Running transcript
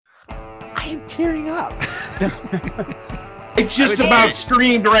am tearing up. I just about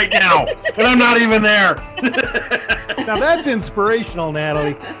screamed right now, and I'm not even there. Now that's inspirational,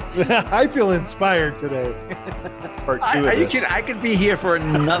 Natalie. I feel inspired today. Part two of this. I could be here for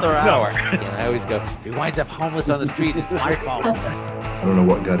another hour. And I always go, if he winds up homeless on the street, it's my fault. I don't know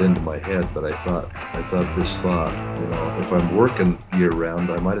what got into my head, but I thought this thought, if I'm working year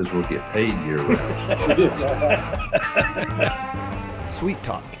round, I might as well get paid year round. Sweet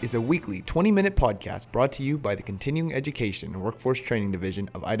Talk is a weekly 20-minute podcast brought to you by the Continuing Education and Workforce Training Division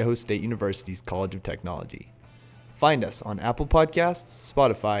of Idaho State University's College of Technology. Find us on Apple Podcasts,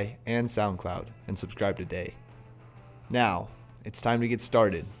 Spotify, and SoundCloud, and subscribe today. Now, it's time to get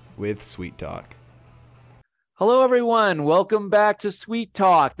started with Sweet Talk. Hello, everyone. Welcome back to Sweet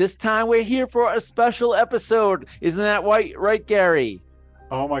Talk. This time we're here for a special episode. Isn't that right, Gary?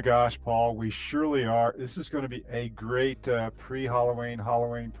 Oh my gosh, Paul, we surely are. This is going to be a great pre-Halloween,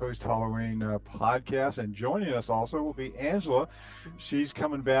 post-Halloween podcast. And joining us also will be Angela. She's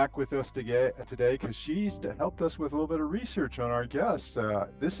coming back with us today because she's helped us with a little bit of research on our guests.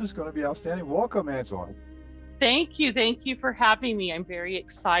 This is going to be outstanding. Welcome, Angela. Thank you. Thank you for having me. I'm very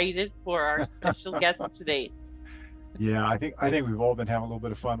excited for our special guest today. Yeah, I think we've all been having a little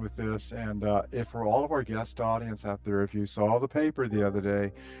bit of fun with this, and if for all of our guest audience out there, if you saw the paper the other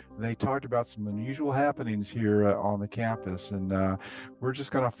day, they talked about some unusual happenings here on the campus, and we're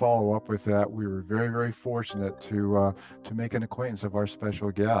just going to follow up with that. We were very, very fortunate to make an acquaintance of our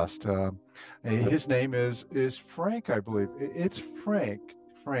special guest. His name is Frank, I believe. It's Frank.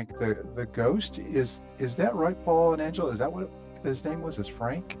 Frank, the ghost. Is that right, Paul and Angela? Is that what his name was? Is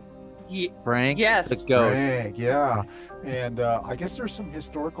Frank? Frank, yes, the ghost. Frank, yeah. And I guess there's some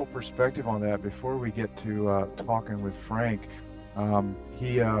historical perspective on that before we get to talking with Frank.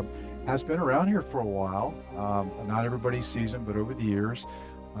 He has been around here for a while. Not everybody sees him, but over the years,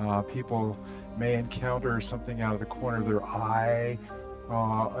 people may encounter something out of the corner of their eye,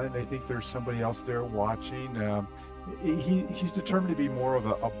 and they think there's somebody else there watching. He's determined to be more of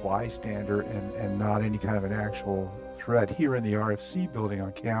a bystander and not any kind of an actual threat here in the RFC building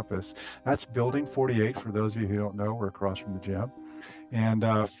on campus. That's Building 48, for those of you who don't know. We're across from the gym. And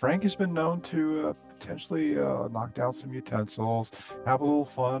Frank has been known to potentially knock down some utensils, have a little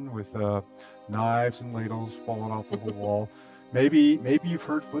fun with knives and ladles falling off of the wall. Maybe you've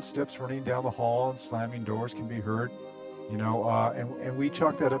heard footsteps running down the hall and slamming doors can be heard. And we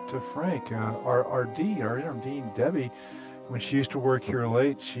chalk that up to Frank. Our interim dean, Debbie, when she used to work here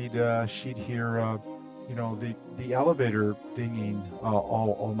late, she'd hear the elevator dinging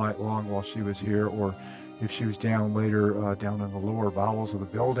all night long while she was here, or if she was down later down in the lower bowels of the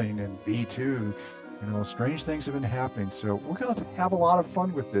building in B2, strange things have been happening. So we're going to have a lot of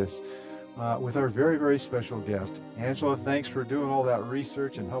fun with this with our very, very special guest. Angela, thanks for doing all that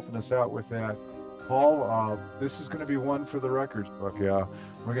research and helping us out with that. Paul, this is going to be one for the records book. We're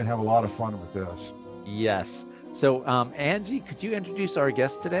going to have a lot of fun with this. Yes. So, Angie, could you introduce our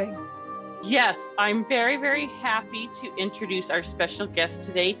guest today? Yes, I'm very, very happy to introduce our special guest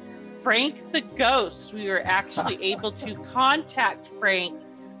today, Frank the Ghost. We were actually able to contact Frank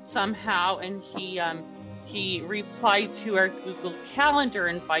somehow, and he replied to our Google Calendar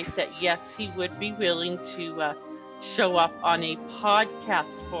invite that yes, he would be willing to show up on a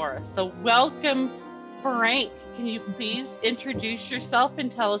podcast for us. So welcome, Frank. Can you please introduce yourself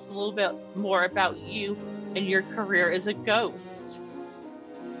and tell us a little bit more about you and your career as a ghost?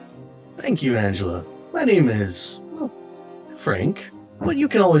 Thank you, Angela. My name is, Frank, but you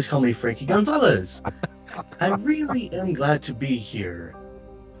can always call me Frankie Gonzalez. I really am glad to be here.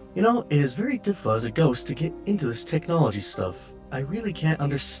 It is very difficult as a ghost to get into this technology stuff. I really can't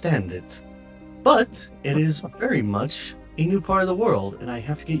understand it. But it is very much a new part of the world, and I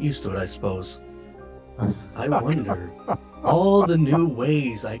have to get used to it, I suppose. I wonder, all the new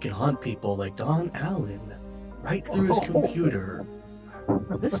ways I can haunt people like Don Allen, right through his computer.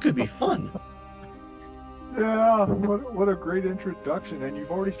 This could be fun. Yeah, what a great introduction. And you've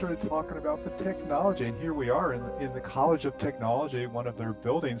already started talking about the technology, and here we are in the College of Technology, one of their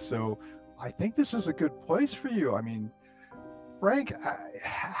buildings. So I think this is a good place for you. I mean, Frank,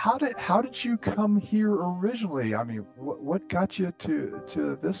 how did you come here originally? I mean, what got you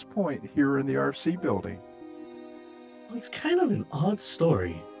to this point here in the RFC building? Well, it's kind of an odd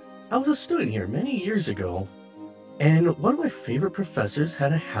story. I was a student here many years ago, and one of my favorite professors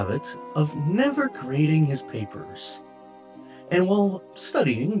had a habit of never grading his papers. And while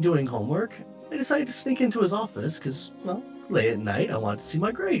studying, doing homework, I decided to sneak into his office because, late at night I wanted to see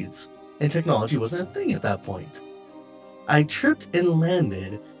my grades, and technology wasn't a thing at that point. I tripped and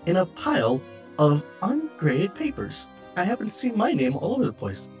landed in a pile of ungraded papers. I happened to see my name all over the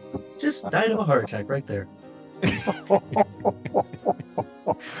place. Just died of a heart attack right there.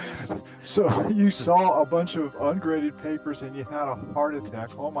 So you saw a bunch of ungraded papers and you had a heart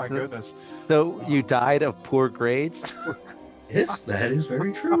attack. Oh my goodness. So you died of poor grades? Yes, that is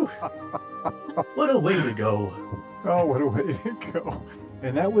very true. What a way to go. Oh, what a way to go.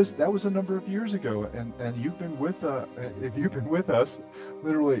 And that was a number of years ago. And you've been with us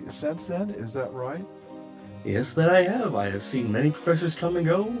literally since then, is that right? Yes, that I have. I have seen many professors come and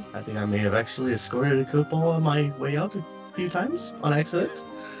go. I think I may have actually escorted a couple on my way out a few times on accident.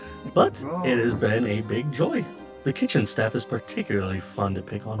 But it has been a big joy. The kitchen staff is particularly fun to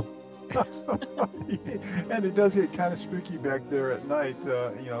pick on. And it does get kind of spooky back there at night.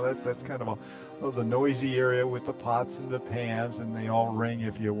 That's kind of the noisy area with the pots and the pans, and they all ring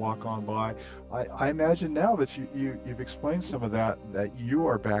if you walk on by. I imagine now that you've explained some of that you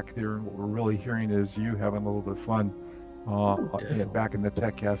are back there, and what we're really hearing is you having a little bit of fun back in the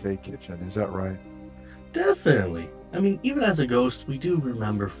Tech Cafe kitchen. Is that right? Definitely. I mean, even as a ghost, we do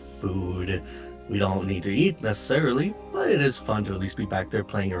remember food. We don't need to eat necessarily, but it is fun to at least be back there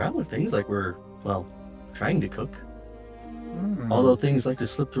playing around with things like we're, well, trying to cook. Although things like to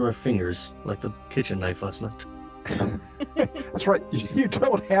slip through our fingers, like the kitchen knife last night. That's right. You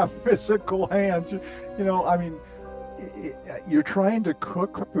don't have physical hands. I mean, you're trying to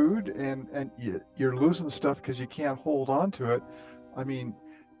cook food and you're losing stuff because you can't hold on to it. I mean,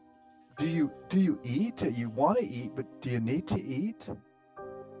 do you eat? You want to eat, but do you need to eat?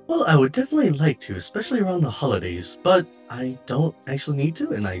 Well, I would definitely like to, especially around the holidays, but I don't actually need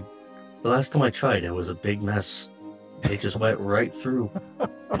to, and the last time I tried, it was a big mess. It just went right through.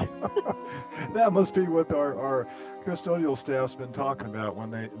 That must be what our custodial staff's been talking about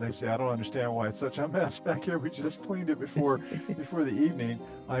when they say, I don't understand why it's such a mess back here. We just cleaned it before the evening.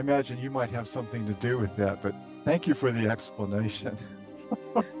 I imagine you might have something to do with that, but thank you for the explanation.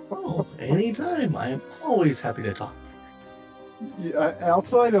 Oh, anytime. I am always happy to talk. Yeah,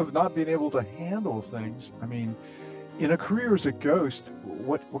 outside of not being able to handle things, I mean, in a career as a ghost,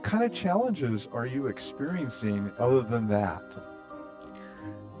 what kind of challenges are you experiencing other than that?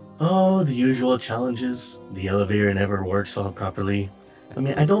 Oh, the usual challenges. The elevator never works all properly. I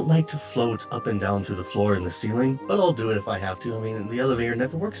mean, I don't like to float up and down through the floor and the ceiling, but I'll do it if I have to. I mean, the elevator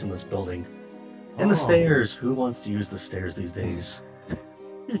never works in this building. And the stairs. Who wants to use the stairs these days?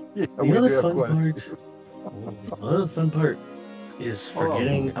 Yeah, the other fun part is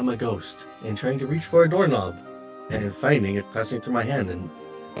forgetting I'm a ghost and trying to reach for a doorknob and finding it passing through my hand, and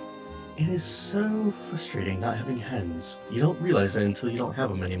it is so frustrating not having hands. You don't realize that until you don't have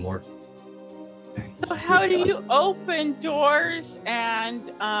them anymore. So how do you open doors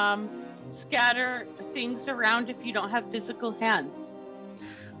and scatter things around if you don't have physical hands?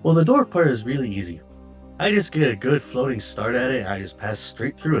 Well, the door part is really easy. I just get a good floating start at it, and I just pass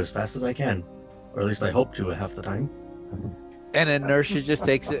straight through as fast as I can. Or at least I hope to half the time. And inertia just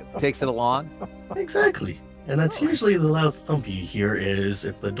takes it along? Exactly. And that's usually the loud thump you hear is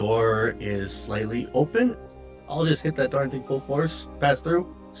if the door is slightly open, I'll just hit that darn thing full force, pass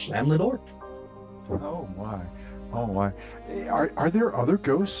through, slam the door. Oh my. Are there other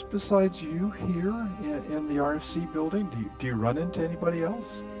ghosts besides you here in the RFC building? Do you run into anybody else?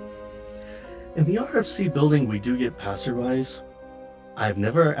 In the RFC building, we do get passerbys. I've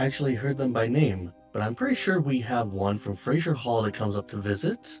never actually heard them by name, but I'm pretty sure we have one from Fraser Hall that comes up to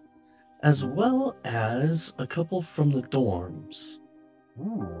visit, as well as a couple from the dorms.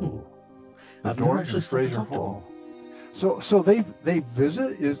 Ooh. I've never actually Fraser Hall. So they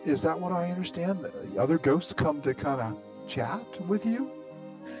visit? Is that what I understand? Other ghosts come to kind of chat with you?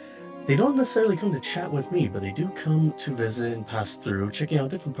 They don't necessarily come to chat with me, but they do come to visit and pass through, checking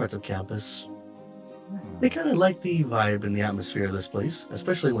out different parts of campus. They kind of like the vibe and the atmosphere of this place,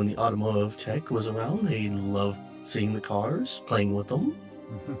 especially when the automotive tech was around. They loved seeing the cars, playing with them.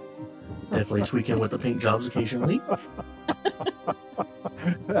 Definitely tweaking with the paint jobs occasionally.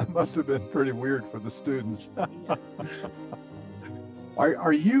 That must have been pretty weird for the students.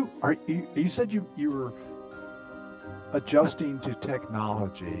 You said you were adjusting to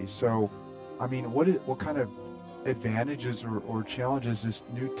technology. So, I mean, what kind of advantages or challenges is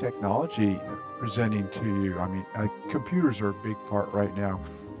new technology presenting to you? I mean, computers are a big part right now.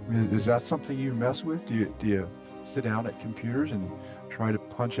 Is that something you mess with? Do you sit down at computers and try to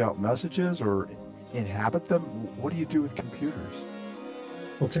punch out messages or inhabit them? What do you do with computers?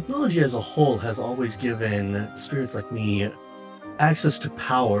 Well, technology as a whole has always given spirits like me access to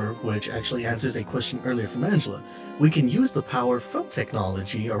power, which actually answers a question earlier from Angela. We can use the power from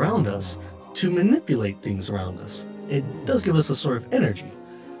technology around us to manipulate things around us. It does give us a sort of energy.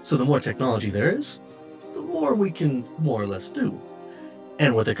 So the more technology there is, the more we can more or less do.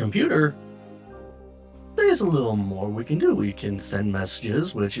 And with a computer, there's a little more we can do. We can send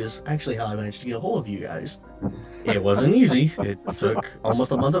messages, which is actually how I managed to get a hold of you guys. It wasn't easy. It took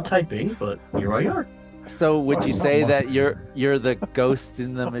almost a month of typing, but here I are. So would you say that you're the ghost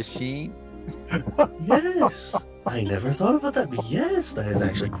in the machine? Yes. I never thought about that, but yes, that is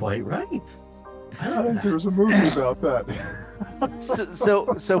actually quite right. I I like think there was a that. movie about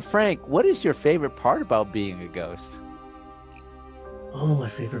that. So Frank, what is your favorite part about being a ghost? Oh, my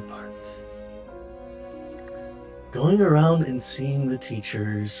favorite part. Going around and seeing the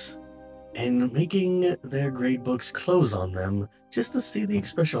teachers and making their grade books close on them just to see the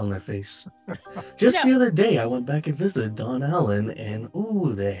expression on their face. Just the other day, I went back and visited Don Allen, and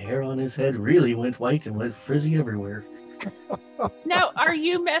ooh, the hair on his head really went white and went frizzy everywhere. Now, are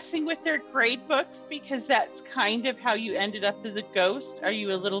you messing with their grade books because that's kind of how you ended up as a ghost? Are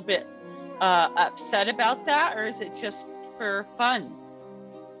you a little bit upset about that, or is it just for fun?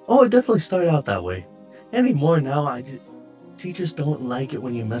 Oh, it definitely started out that way. Anymore now, teachers don't like it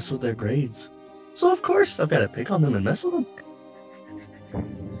when you mess with their grades. So of course, I've got to pick on them and mess with them.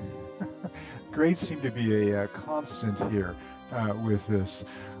 Grades seem to be a constant here with this.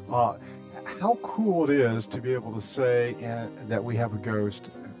 How cool it is to be able to say that we have a ghost,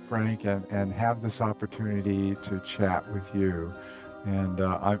 Frank, and have this opportunity to chat with you. And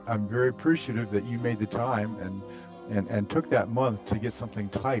I'm very appreciative that you made the time and took that month to get something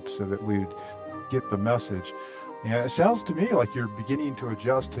typed so that we would get the message. And it sounds to me like you're beginning to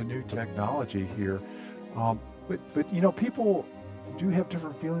adjust to new technology here. But you know, people do have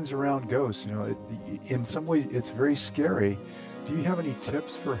different feelings around ghosts. You know, in some ways it's very scary. Do you have any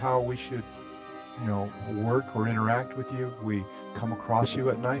tips for how we should, you know, work or interact with you if we come across you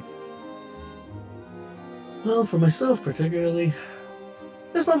at night? Well, for myself particularly,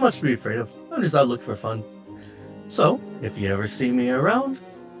 there's not much to be afraid of. I'm just out looking for fun. So, if you ever see me around,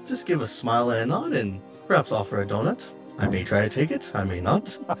 just give a smile and a nod and perhaps offer a donut. I may try to take it, I may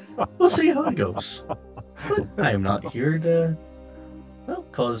not. We'll see how it goes. But I am not here to, well,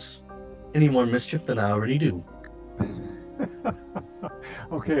 cause any more mischief than I already do.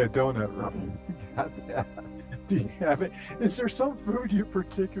 Okay, a donut. Got that. Do you have it? Is there some food you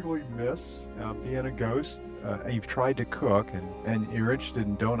particularly miss being a ghost? You've tried to cook and you're interested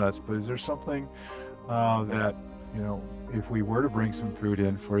in donuts, but is there something that, you know, if we were to bring some food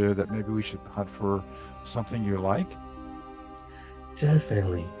in for you, that maybe we should hunt for something you like?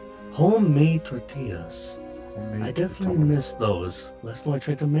 Definitely. Homemade tortillas. Homemade I definitely tortillas. miss those. Last time I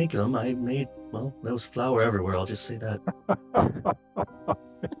tried to make them, I made, well, there was flour everywhere, I'll just say that.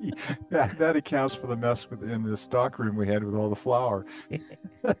 That accounts for the mess in the stock room we had with all the flour.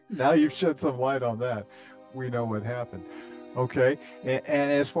 Now you've shed some light on that. We know what happened. Okay.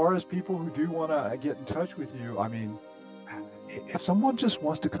 And as far as people who do want to get in touch with you, I mean, if someone just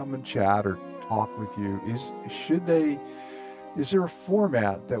wants to come and chat or talk with you, is there a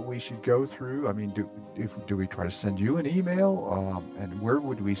format that we should go through? I mean, do we try to send you an email? And where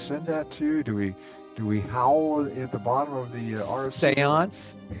would we send that to? Do we howl at the bottom of the RFC?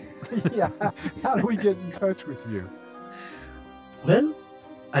 Seance? Yeah. How do we get in touch with you? Well,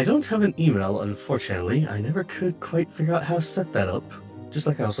 I don't have an email, unfortunately. I never could quite figure out how to set that up. Just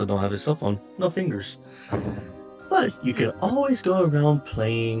like I also don't have a cell phone. No fingers. But you can always go around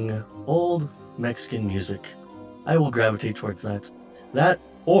playing old Mexican music. I will gravitate towards that. That,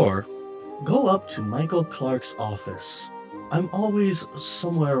 or go up to Michael Clark's office. I'm always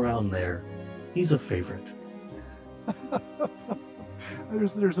somewhere around there. He's a favorite.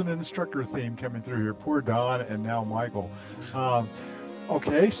 There's an instructor theme coming through here. Poor Don and now Michael.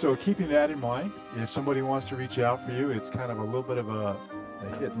 Okay, so keeping that in mind, if somebody wants to reach out for you, it's kind of a little bit of a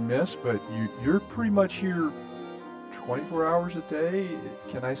hit and miss, but you're pretty much here 24 hours a day.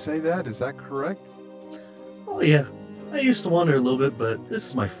 Can I say that? Is that correct? Oh yeah, I used to wander a little bit, but this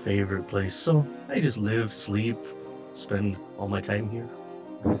is my favorite place, so I just live, sleep, spend all my time here.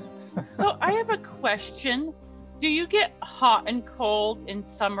 So I have a question. Do you get hot and cold in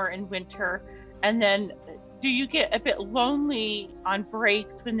summer and winter? And then do you get a bit lonely on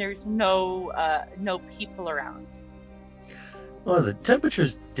breaks when there's no people around? Well, the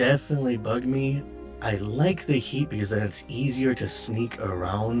temperatures definitely bug me. I like the heat because then it's easier to sneak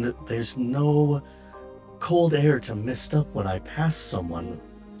around. There's no cold air to mist up when I pass someone,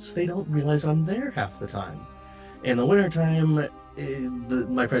 so they don't realize I'm there half the time. In the wintertime,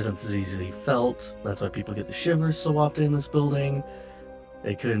 my presence is easily felt. That's why people get the shivers so often in this building.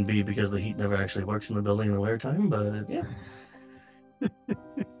 It couldn't be because the heat never actually works in the building in the wintertime, but yeah.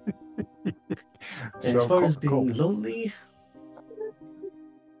 And as far as being lonely,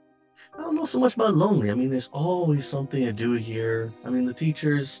 I don't know so much about lonely. I mean, there's always something to do here. I mean, the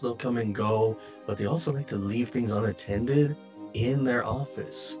teachers, they'll come and go, but they also like to leave things unattended in their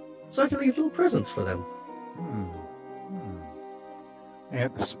office. So I can leave little presents for them. Hmm. Hmm.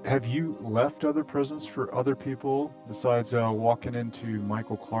 And have you left other presents for other people besides walking into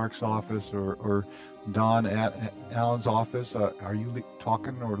Michael Clark's office or Don Allen's office? Are you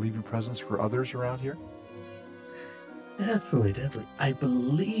talking or leaving presents for others around here? Definitely, definitely. I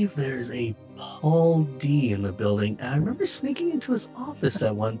believe there's a Paul D in the building. I remember sneaking into his office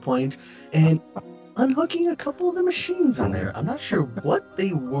at one point and unhooking a couple of the machines in there. I'm not sure what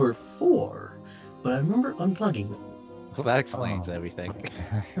they were for, but I remember unplugging them. Well, that explains everything.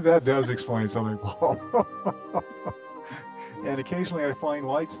 That does explain something, Paul. And occasionally I find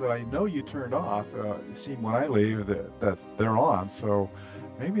lights that I know you turned off, seen when I leave that they're on. So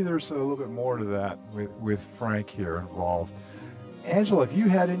maybe there's a little bit more to that with Frank here involved. Angela, have you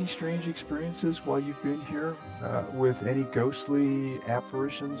had any strange experiences while you've been here with any ghostly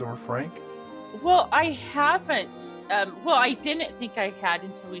apparitions or Frank? Well, I haven't. Well, I didn't think I had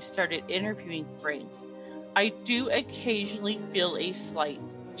until we started interviewing Frank. I do occasionally feel a slight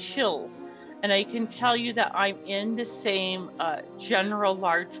chill. And I can tell you that I'm in the same general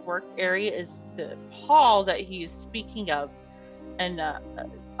large work area as the Paul that he is speaking of. And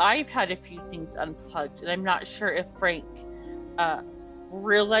I've had a few things unplugged, and I'm not sure if Frank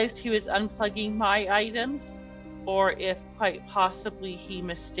realized he was unplugging my items, or if quite possibly he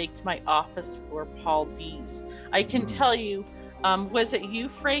mistaked my office for Paul D's. I can tell you, was it you,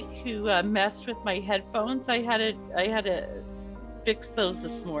 Frank, who messed with my headphones? I had to fix those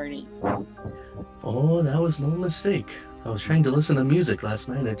this morning. Oh, that was no mistake. I was trying to listen to music last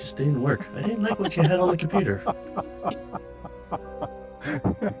night. It just didn't work. I didn't like what you had on the computer.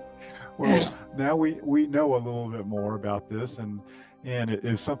 Well, now we know a little bit more about this, and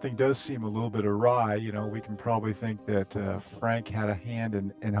if something does seem a little bit awry, we can probably think that Frank had a hand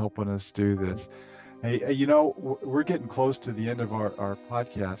in helping us do this. Hey, we're getting close to the end of our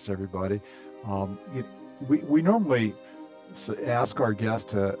podcast, everybody. We normally ask our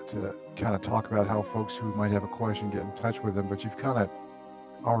guests to kind of talk about how folks who might have a question get in touch with them, but you've kind of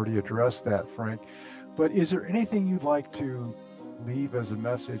already addressed that, Frank. But is there anything you'd like to leave as a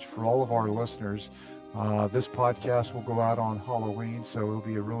message for all of our listeners? This podcast will go out on Halloween, so it'll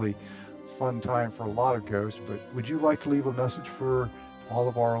be a really fun time for a lot of ghosts. But would you like to leave a message for all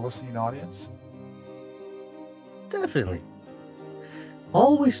of our listening audience? Definitely.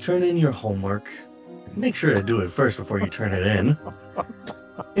 Always turn in your homework. Make sure to do it first before you turn it in.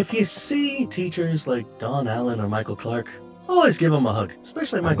 If you see teachers like Don Allen or Michael Clark, always give them a hug,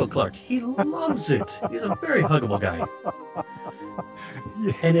 especially Michael Clark. He loves it. He's a very huggable guy.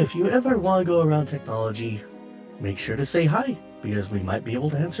 And if you ever want to go around technology, make sure to say hi, because we might be able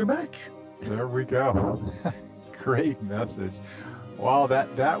to answer back. There we go. Great message. Wow,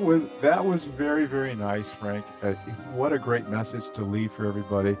 that was very, very nice, Frank. What a great message to leave for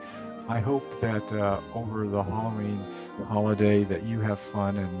everybody. I hope that over the Halloween holiday that you have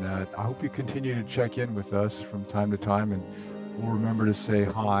fun, and I hope you continue to check in with us from time to time, and we'll remember to say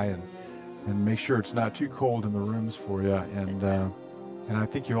hi and make sure it's not too cold in the rooms for you. And I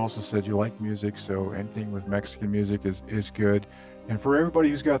think you also said you like music, so anything with Mexican music is good. And for everybody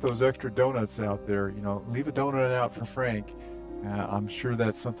who's got those extra donuts out there, leave a donut out for Frank. I'm sure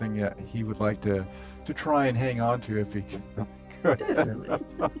that's something that he would like to try and hang on to if he could. Definitely.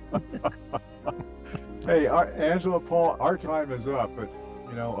 Hey, Angela, Paul, our time is up, but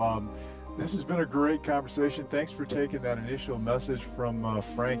this has been a great conversation. Thanks for taking that initial message from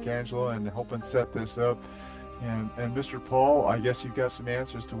Frank, Angela, and helping set this up. And Mr. Paul, I guess you've got some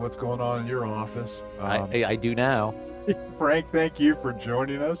answers to what's going on in your office. I do now. Frank, thank you for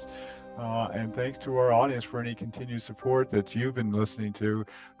joining us. And thanks to our audience for any continued support that you've been listening to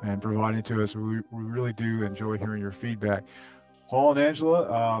and providing to us. We really do enjoy hearing your feedback. Paul and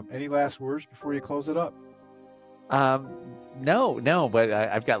Angela, any last words before you close it up? No, but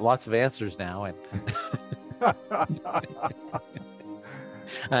I've got lots of answers now. And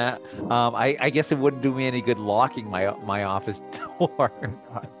I guess it wouldn't do me any good locking my office door.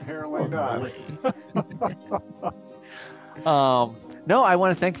 Apparently not. No, I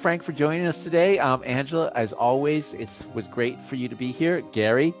want to thank Frank for joining us today. Angela, as always, it was great for you to be here.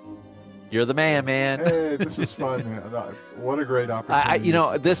 Gary, you're the man. Hey, this was fun, man. What a great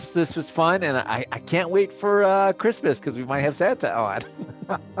opportunity. This was fun, and I can't wait for Christmas because we might have Santa on.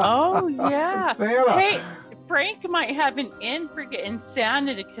 Oh, yeah. Santa. Hey, Frank might have an in for getting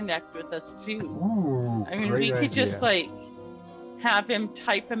Santa to connect with us, too. Ooh, I mean, we could just, have him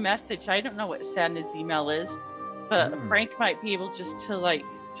type a message. I don't know what Santa's email is, but Frank might be able just to,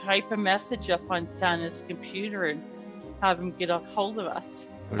 type a message up on Santa's computer and have him get a hold of us.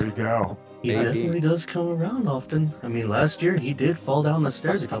 There you go. He Maybe. definitely does come around often. I mean, last year he did fall down the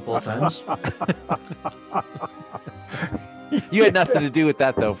stairs a couple of times. You had nothing to do with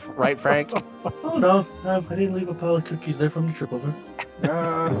that, though, right, Frank? Oh no, I didn't leave a pile of cookies there from the trip over.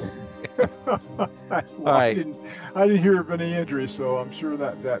 Well, right. I didn't hear of any injuries, so I'm sure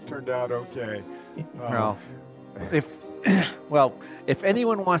that turned out okay. Well, if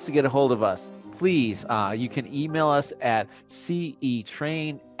anyone wants to get a hold of us, please, you can email us at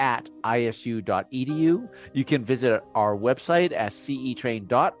cetrain@isu.edu. You can visit our website at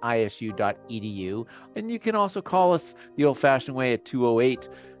cetrain.isu.edu. And you can also call us the old-fashioned way at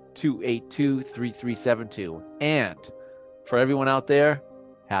 208-282-3372. And for everyone out there,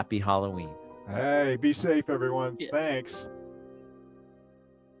 happy Halloween. Hey, be safe, everyone. Yes. Thanks.